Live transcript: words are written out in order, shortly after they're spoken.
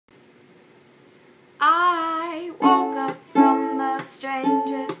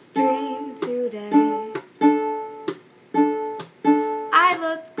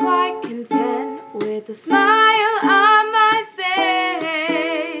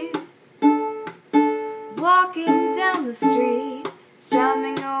the street,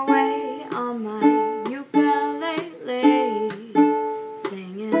 strumming away on my ukulele,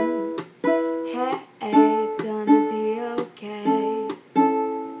 singing, hey, it's gonna be okay.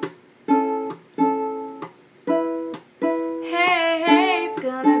 Hey, it's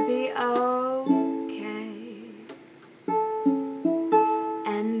gonna be okay.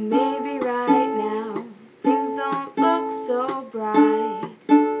 And maybe right now things don't look so bright.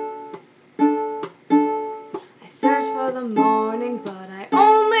 I search for the morning, but I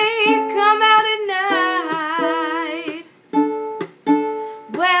only come out at night.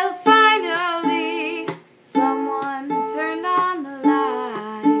 Well, finally someone turned on the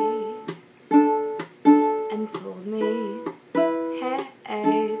light and told me, hey,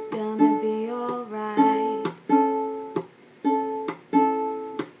 it's gonna be alright.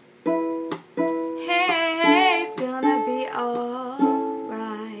 Hey, it's gonna be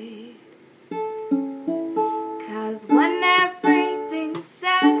alright. 'Cause when everything's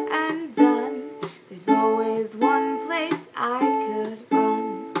said and done, there's always one place I could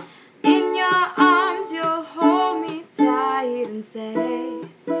run. In your arms you'll hold me tight and say,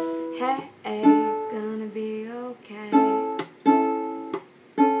 hey, it's gonna be okay.